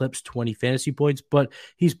not eclipsed 20 fantasy points, but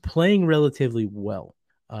he's playing relatively well.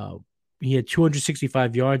 He had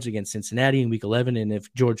 265 yards against Cincinnati in week 11, and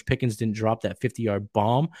if George Pickens didn't drop that 50-yard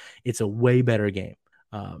bomb, it's a way better game.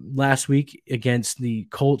 Last week against the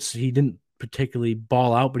Colts, he didn't particularly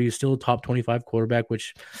ball out, but he was still a top 25 quarterback,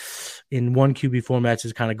 which in one QB formats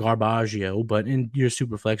is kind of garbaggio, but in your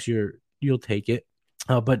super flex, you'll take it.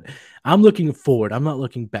 But I'm looking forward. I'm not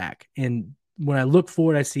looking back. And when I look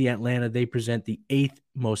forward, I see Atlanta. They present the 8th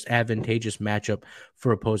most advantageous matchup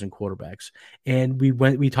for opposing quarterbacks. And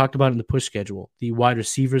we talked about it in the push schedule. The wide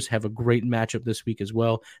receivers have a great matchup this week as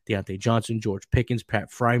well. Deontay Johnson, George Pickens,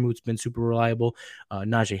 Pat Frymuth's been super reliable.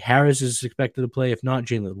 Najee Harris is expected to play. If not,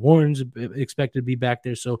 Jalen Warren's expected to be back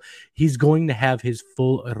there. So he's going to have his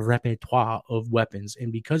full repertoire of weapons.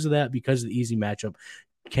 And because of that, because of the easy matchup,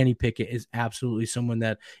 Kenny Pickett is absolutely someone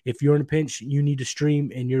that if you're in a pinch, you need to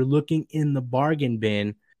stream and you're looking in the bargain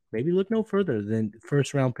bin, maybe look no further than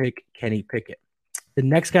first round pick Kenny Pickett. The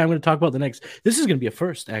next guy I'm going to talk about this is going to be a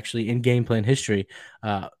first actually in game plan history.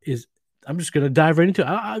 I'm just going to dive right into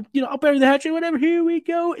it. I'll bury the hatchet, whatever. Here we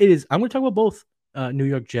go. I'm going to talk about both New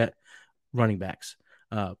York Jet running backs,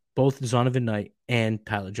 both Zonovan Knight and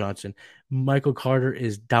Tyler Johnson. Michael Carter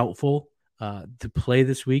is doubtful to play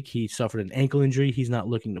this week. He suffered an ankle injury. He's not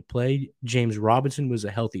looking to play. James Robinson was a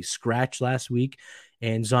healthy scratch last week,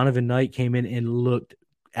 and Zonovan Knight came in and looked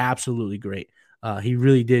absolutely great. He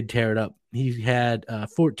really did tear it up. He had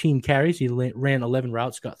 14 carries. He ran 11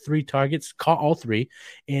 routes, got 3 targets, caught all 3.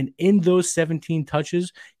 And in those 17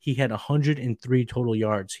 touches, he had 103 total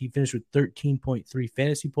yards. He finished with 13.3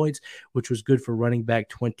 fantasy points, which was good for running back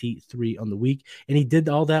 23 on the week. And he did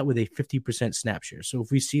all that with a 50% snap share. So if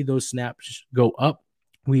we see those snaps go up,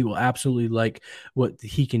 we will absolutely like what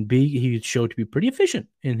he can be. He showed to be pretty efficient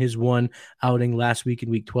in his one outing last week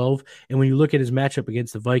in week 12. And when you look at his matchup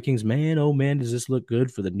against the Vikings, man, oh man, does this look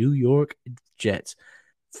good for the New York Jets.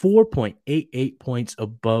 4.88 points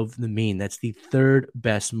above the mean. That's the 3rd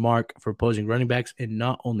best mark for opposing running backs. And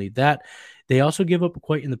not only that, they also give up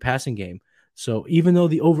quite in the passing game. So even though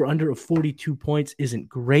the over-under of 42 points isn't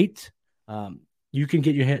great, you can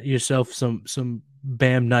get yourself some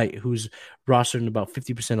Bam Knight, who's rostered in about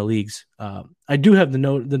 50% of leagues. I do have the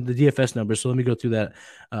DFS numbers, so let me go through that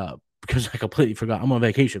because I completely forgot. I'm on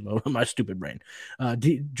vacation mode. My stupid brain.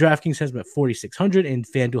 DraftKings has him at 4,600, and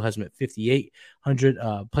FanDuel has him at 5,800.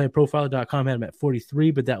 PlayerProfiler.com had him at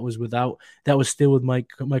 43, but that was still with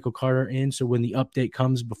Michael Carter in. So when the update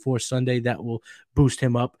comes before Sunday, that will boost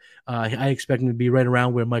him up. I expect him to be right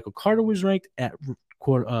around where Michael Carter was ranked at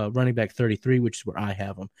running back 33, which is where I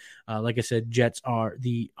have them. Like I said, Jets are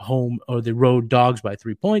the home or the road dogs by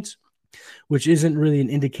 3 points, which isn't really an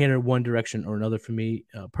indicator one direction or another for me.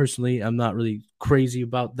 Personally, I'm not really crazy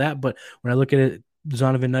about that. But when I look at it,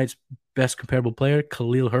 Zonovan Knight's best comparable player,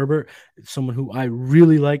 Khalil Herbert, someone who I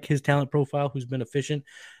really like his talent profile, who's been efficient.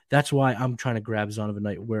 That's why I'm trying to grab Zonovan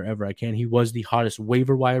Knight wherever I can. He was the hottest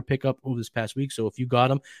waiver wire pickup over this past week. So if you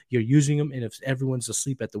got him, you're using him. And if everyone's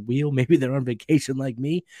asleep at the wheel, maybe they're on vacation like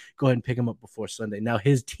me, go ahead and pick him up before Sunday. Now,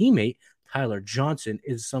 his teammate, Tyler Johnson,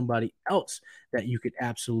 is somebody else that you could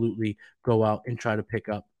absolutely go out and try to pick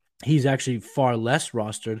up. He's actually far less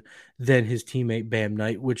rostered than his teammate Bam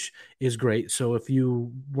Knight, which is great. So if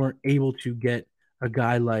you weren't able to get a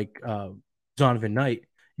guy like Zonovan Knight,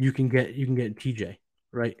 you can get TJ.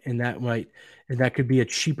 Right. And that could be a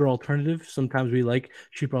cheaper alternative. Sometimes we like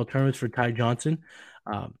cheaper alternatives for Ty Johnson.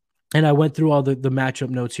 And I went through all the matchup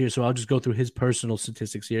notes here, so I'll just go through his personal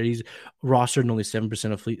statistics here. He's rostered in only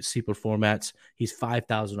 7% of Sleeper formats. He's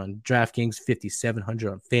 5,000 on DraftKings, 5,700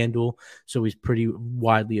 on FanDuel, so he's pretty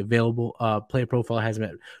widely available. Player Profile has him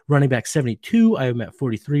at running back 72. I have him at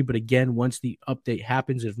 43, but again, once the update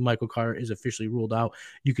happens, if Michael Carter is officially ruled out,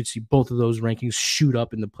 you could see both of those rankings shoot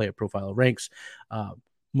up in the Player Profile ranks.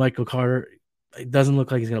 Michael Carter, it doesn't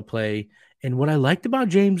look like he's going to play. And what I liked about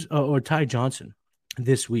James or Ty Johnson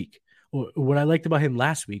this week, or what I liked about him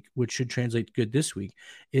last week, which should translate good this week,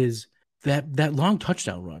 is that long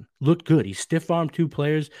touchdown run looked good. He stiff-armed 2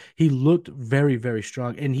 players. He looked very, very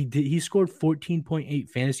strong, and he scored 14.8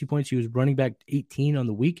 fantasy points. He was running back 18 on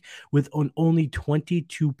the week with only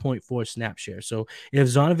 22.4 snap share. So if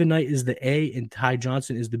Zonovan Knight is the A and Ty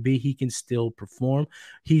Johnson is the B, he can still perform.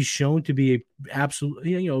 He's shown to be a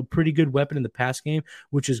absolutely, pretty good weapon in the pass game,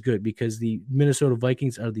 which is good because the Minnesota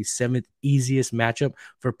Vikings are the 7th easiest matchup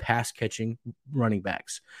for pass catching running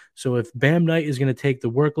backs. So if Bam Knight is going to take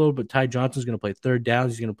the workload, but Ty Johnson's going to play third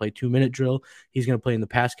downs, he's going to play 2-minute drill, he's going to play in the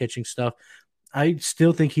pass catching stuff, I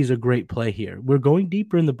still think he's a great play here. We're going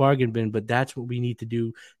deeper in the bargain bin, but that's what we need to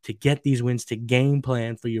do to get these wins, to game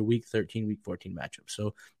plan for your week 13, week 14 matchup.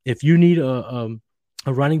 So if you need a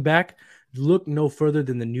running back, look no further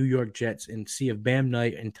than the New York Jets and see if Bam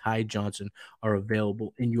Knight and Ty Johnson are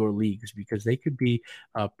available in your leagues, because they could be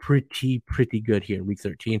pretty good here in Week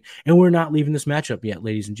 13. And we're not leaving this matchup yet,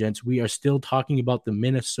 ladies and gents. We are still talking about the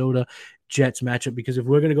Minnesota Jets matchup, because if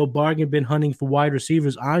we're going to go bargain bin hunting for wide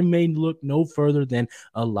receivers, I may look no further than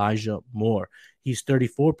Elijah Moore. He's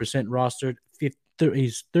 34% rostered.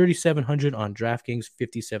 He's 3,700 on DraftKings,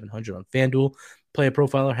 5,700 on FanDuel. Player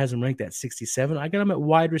Profiler has him ranked at 67. I got him at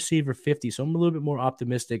wide receiver 50, so I'm a little bit more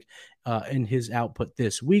optimistic in his output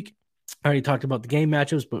this week. I already talked about the game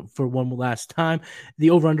matchups, but for one last time,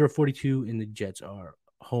 the over-under of 42 in the Jets are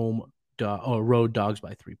road dogs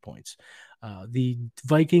by 3 points. The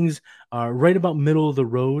Vikings are right about middle of the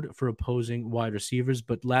road for opposing wide receivers,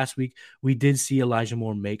 but last week we did see Elijah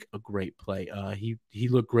Moore make a great play. He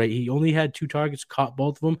looked great. He only had 2 targets, caught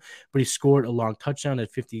both of them, but he scored a long touchdown at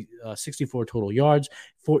 64 total yards,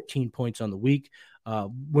 14 points on the week.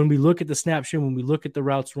 When we look at the snapshot, when we look at the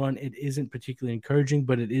routes run, it isn't particularly encouraging,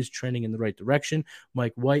 but it is trending in the right direction.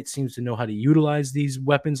 Mike White seems to know how to utilize these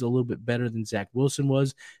weapons a little bit better than Zach Wilson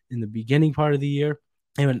was in the beginning part of the year.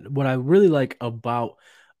 And what I really like about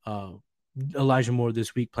Elijah Moore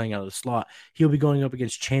this week playing out of the slot, he'll be going up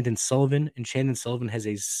against Chandon Sullivan, and Chandon Sullivan has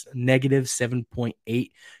a negative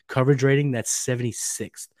 7.8 coverage rating. That's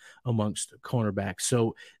 76th amongst cornerbacks.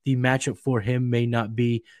 So the matchup for him may not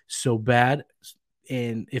be so bad.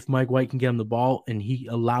 And if Mike White can get him the ball and he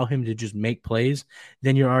allow him to just make plays,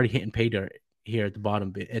 then you're already hitting pay dirt here at the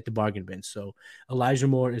bottom bit, at the bargain bin. So Elijah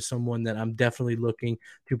Moore is someone that I'm definitely looking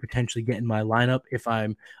to potentially get in my lineup if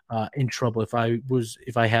I'm in trouble. If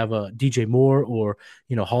I have a DJ Moore or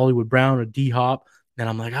Hollywood Brown or D Hop, then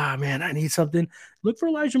I'm like, man, I need something. Look for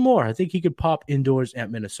Elijah Moore. I think he could pop indoors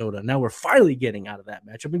at Minnesota. Now we're finally getting out of that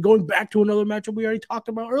matchup and going back to another matchup we already talked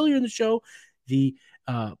about earlier in the show, the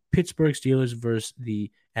Pittsburgh Steelers versus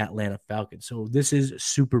the Atlanta Falcons. So this is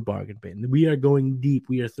super bargain bin. We are going deep.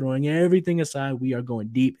 We are throwing everything aside. We are going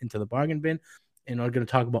deep into the bargain bin, and we're going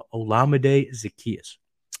to talk about Olamide Zaccheaus.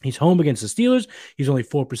 He's home against the Steelers. He's only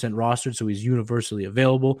 4% rostered, so he's universally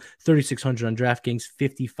available. 3,600 on DraftKings,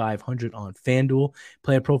 5,500 on FanDuel.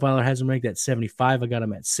 Player Profiler has him ranked at 75. I got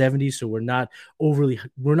him at 70, so we're not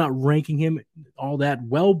ranking him all that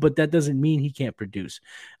well, but that doesn't mean he can't produce.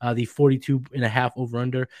 The 42.5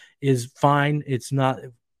 over-under is fine. It's not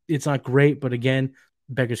great, but again,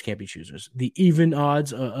 beggars can't be choosers. The even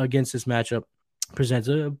odds against this matchup presents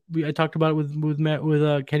I talked about it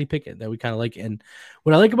with Kenny Pickett that we kind of like. And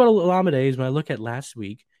what I like about Olamide is when I look at last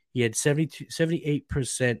week, he had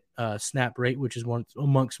 78% snap rate, which is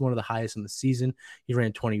amongst one of the highest in the season. He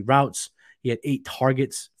ran 20 routes. He had 8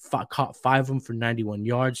 targets, caught 5 of them for 91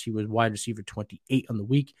 yards. He was wide receiver 28 on the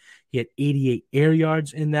week. He had 88 air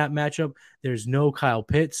yards in that matchup. There's no Kyle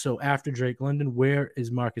Pitts. So after Drake London, where is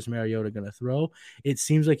Marcus Mariota going to throw? It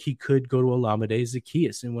seems like he could go to Olamide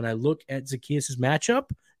Zaccheaus. And when I look at Zaccheaus' matchup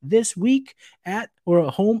this week at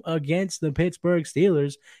home against the Pittsburgh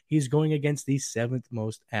Steelers, he's going against the 7th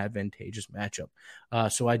most advantageous matchup.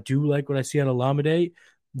 So I do like what I see on Olamide.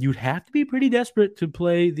 You'd have to be pretty desperate to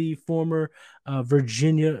play the former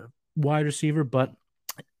Virginia wide receiver, but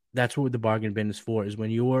that's what the bargain bin is for, is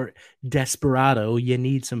when you're desperado, you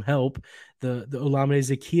need some help. The Olamide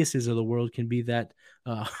Zaccheaus of the world can be that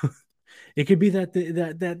it could be that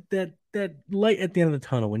light at the end of the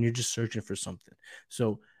tunnel when you're just searching for something.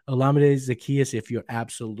 So Olamide Zaccheaus if you're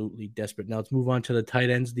absolutely desperate. Now let's move on to the tight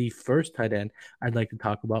ends. The first tight end I'd like to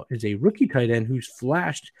talk about is a rookie tight end who's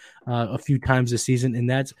flashed a few times this season, and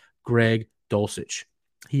that's Greg Dulcich.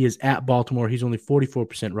 He is at Baltimore. He's only 44%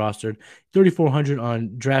 rostered, 3,400 on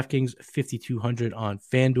DraftKings, 5,200 on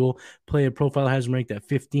FanDuel. Player Profile has him ranked at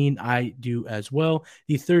 15. I do as well.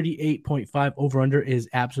 The 38.5 over-under is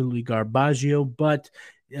absolutely garbaggio, but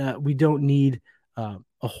we don't need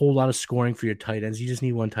a whole lot of scoring for your tight ends. You just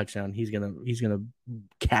need one touchdown. He's gonna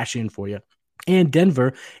cash in for you. And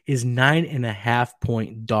Denver is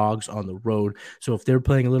 9.5-point dogs on the road. So if they're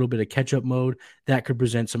playing a little bit of catch-up mode, that could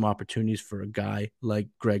present some opportunities for a guy like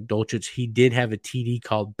Greg Dulcich. He did have a TD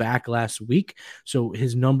called back last week, so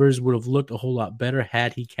his numbers would have looked a whole lot better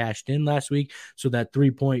had he cashed in last week. So that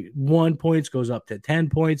 3.1 points goes up to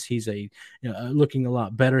 10 points. He's looking a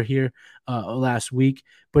lot better here last week,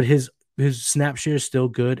 but his snap share is still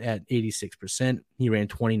good at 86%. He ran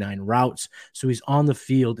 29 routes, so he's on the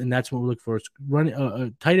field, and that's what we look for. It's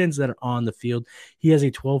running tight ends that are on the field. He has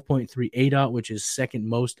a 12.3 ADOT, which is second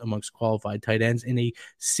most amongst qualified tight ends, and a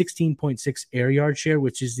 16.6 air yard share,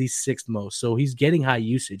 which is the 6th most. So he's getting high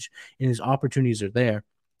usage, and his opportunities are there.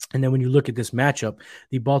 And then when you look at this matchup,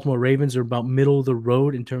 the Baltimore Ravens are about middle of the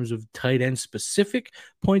road in terms of tight end specific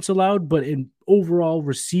points allowed, but in overall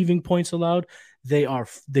receiving points allowed, they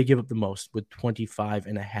give up the most with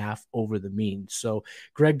 25.5 over the mean. So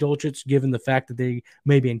Greg Dulcich, given the fact that they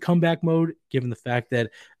may be in comeback mode, given the fact that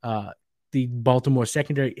the Baltimore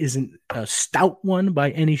secondary isn't a stout one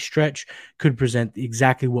by any stretch, could present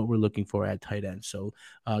exactly what we're looking for at tight end. So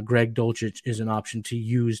Greg Dulcich is an option to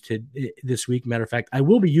use this week. Matter of fact, I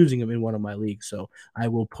will be using him in one of my leagues, so I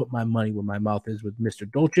will put my money where my mouth is with Mr.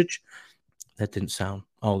 Dulcich. That didn't sound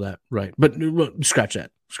all that right, but scratch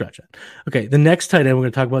that. Okay, the next tight end we're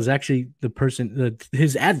going to talk about is actually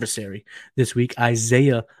his adversary this week,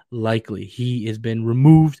 Isaiah Likely. He has been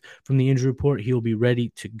removed from the injury report. He'll be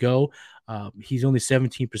ready to go. He's only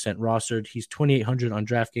 17% rostered. He's 2,800 on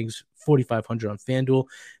DraftKings, 4,500 on FanDuel.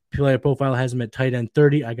 Player profile has him at tight end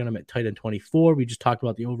 30. I got him at tight end 24. We just talked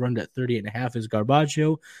about the over-under at 38.5 is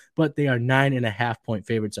Garbaggio, but they are 9.5 point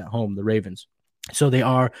favorites at home, the Ravens. So they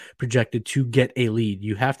are projected to get a lead.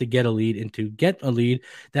 You have to get a lead, and to get a lead,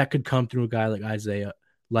 that could come through a guy like Isaiah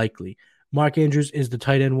Likely. Mark Andrews is the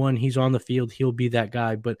tight end one. He's on the field. He'll be that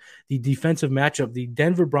guy. But the defensive matchup, the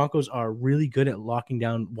Denver Broncos are really good at locking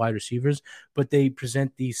down wide receivers, but they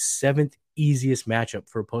present the seventh easiest matchup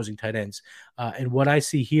for opposing tight ends. And what I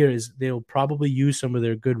see here is they'll probably use some of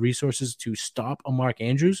their good resources to stop a Mark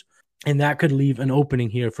Andrews, and that could leave an opening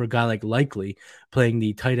here for a guy like Likely playing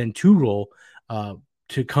the tight end 2 role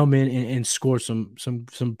to come in and score some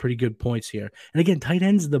pretty good points here. And again, tight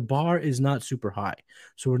ends, the bar is not super high.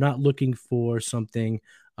 So we're not looking for something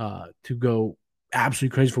to go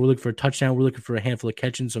absolutely crazy for. We're looking for a touchdown. We're looking for a handful of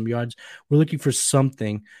catches, some yards. We're looking for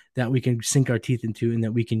something that we can sink our teeth into and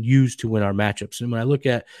that we can use to win our matchups. And when I look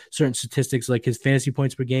at certain statistics like his fantasy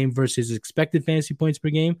points per game versus his expected fantasy points per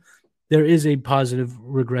game, there is a positive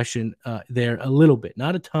regression there a little bit.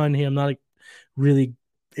 Not a ton here. I'm not really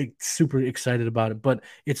super excited about it, but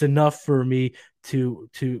it's enough for me to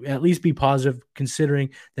at least be positive, considering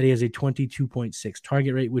that he has a 22.6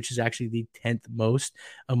 target rate, which is actually the 10th most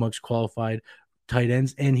amongst qualified tight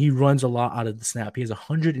ends, and he runs a lot out of the snap. He has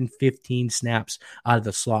 115 snaps out of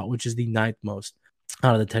the slot, which is the 9th most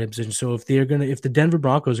out of the tight end position. So if the Denver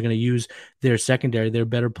Broncos are gonna use their secondary, they're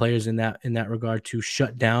better players in that regard to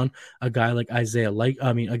shut down a guy like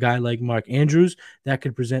a guy like Mark Andrews, that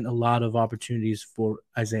could present a lot of opportunities for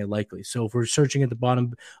Isaiah Likely. So if we're searching at the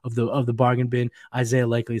bottom of the bargain bin, Isaiah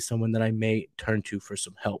Likely is someone that I may turn to for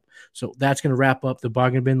some help. So that's gonna wrap up the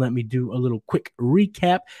bargain bin. Let me do a little quick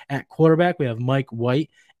recap. At quarterback, we have Mike White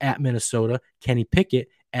at Minnesota, Kenny Pickett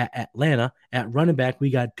at Atlanta. At running back, we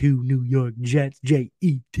got 2 New York Jets, Jets,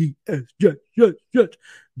 Jets,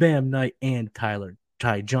 Bam Knight and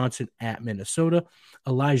Ty Johnson at Minnesota.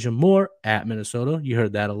 Elijah Moore at Minnesota. You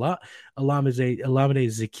heard that a lot. Olamide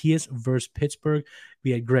Zaccheaus versus Pittsburgh.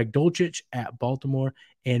 We had Greg Dulcich at Baltimore,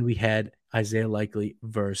 and we had Isaiah Likely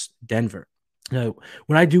versus Denver. Now,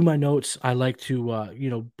 when I do my notes, I like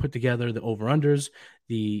to put together the over-unders,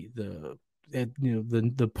 the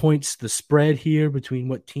points, the spread here between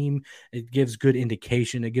what team. It gives good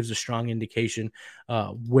indication. It gives a strong indication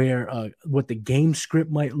what the game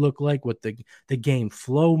script might look like, what the game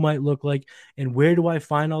flow might look like. And where do I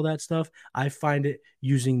find all that stuff? I find it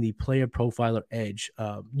using the Player Profiler Edge.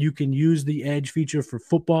 You can use the Edge feature for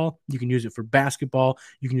football. You can use it for basketball.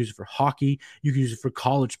 You can use it for hockey. You can use it for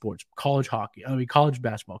college sports, college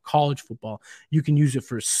basketball, college football. You can use it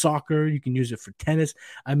for soccer. You can use it for tennis.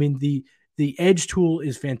 I mean, the Edge tool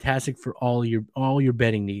is fantastic for all your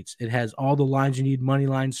betting needs. It has all the lines you need, money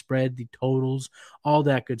line, spread, the totals, all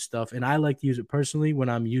that good stuff. And I like to use it personally when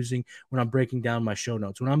I'm breaking down my show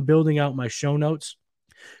notes. When I'm building out my show notes,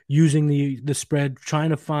 using the spread, trying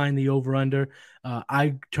to find the over-under,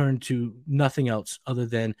 I turn to nothing else other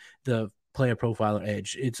than the Player Profiler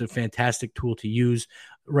Edge. It's a fantastic tool to use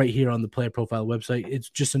right here on the Player Profiler website. It's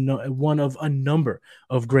just one of a number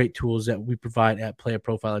of great tools that we provide at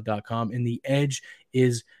playerprofiler.com. And the Edge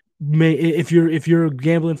is, if you're a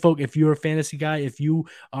gambling folk, if you're a fantasy guy, if you're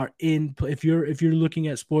looking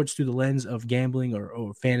at sports through the lens of gambling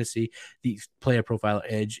or fantasy, the Player Profiler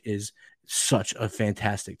Edge is such a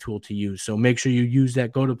fantastic tool to use. So make sure you use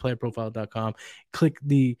that. Go to playerprofiler.com, click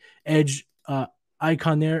the Edge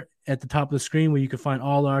icon there at the top of the screen, where you can find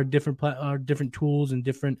all our different tools and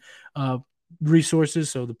different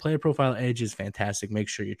resources. So the Player Profile Edge is fantastic. Make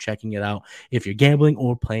sure you're checking it out if you're gambling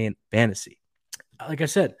or playing fantasy. Like I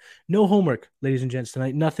said, no homework, ladies and gents,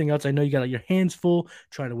 tonight. Nothing else. I know you got your hands full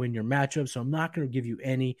trying to win your matchup, so I'm not going to give you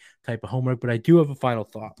any type of homework, but I do have a final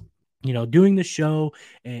thought. Doing the show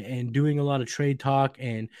and doing a lot of trade talk,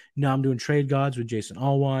 and now I'm doing Trade Gods with Jason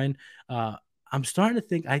Allwine. I'm starting to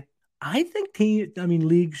think I think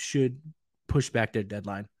leagues should push back their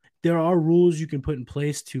deadline. There are rules you can put in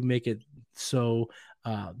place to make it so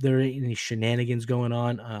there ain't any shenanigans going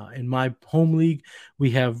on. In my home league,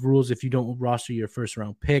 we have rules. If you don't roster your first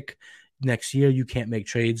round pick next year, you can't make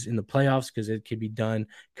trades in the playoffs because it can be done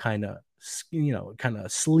kind of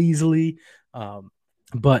sleazily.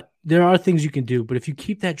 But there are things you can do. But if you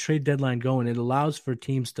keep that trade deadline going, it allows for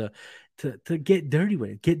teams to get dirty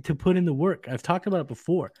with it, get to put in the work. I've talked about it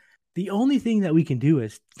before. The only thing that we can do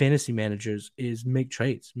as fantasy managers is make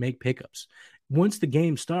trades, make pickups. Once the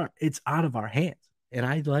games start, it's out of our hands. And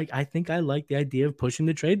I think I like the idea of pushing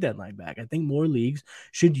the trade deadline back. I think more leagues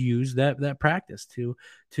should use that practice to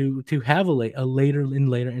have a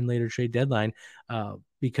later trade deadline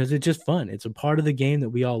because it's just fun. It's a part of the game that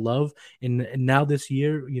we all love. And now this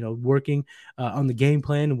year, working on the game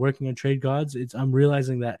plan and working on trade gods, I'm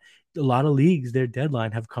realizing that a lot of leagues, their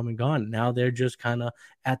deadline have come and gone. Now they're just kind of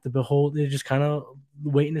at the behold. They're just kind of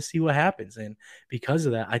waiting to see what happens. And because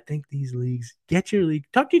of that, I think these leagues, get your league,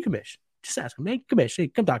 talk to your commission. Just ask them, hey, commission, hey,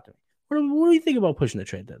 come talk to me. What do you think about pushing the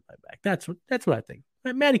trade deadline back? That's what I think.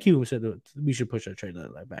 Matty Q said that we should push our trade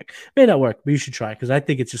deadline back. May not work, but you should try because I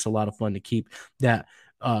think it's just a lot of fun to keep that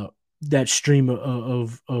stream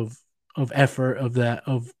of effort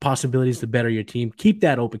of possibilities to better your team. Keep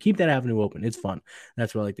that open. Keep that avenue open. It's fun.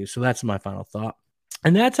 That's what I like to do. So that's my final thought.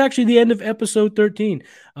 And that's actually the end of episode 13.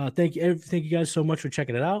 Thank you guys so much for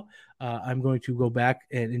checking it out. I'm going to go back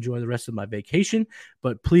and enjoy the rest of my vacation,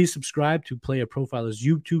 but please subscribe to Player Profiler's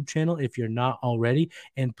YouTube channel if you're not already,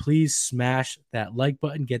 and please smash that like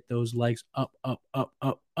button. Get those likes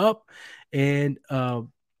up. And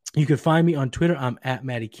you can find me on Twitter. I'm at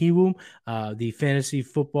Matty Kiwoom. The fantasy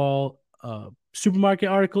football supermarket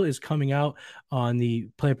article is coming out on the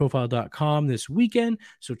playerprofile.com this weekend.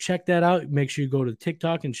 So check that out. Make sure you go to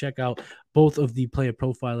TikTok and check out both of the Player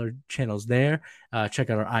Profiler channels there. Check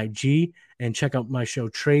out our IG and check out my show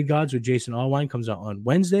Trade Gods with Jason Allwine. Comes out on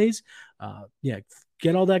Wednesdays.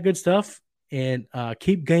 Get all that good stuff and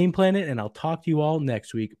keep game planning. And I'll talk to you all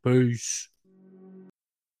next week. Peace.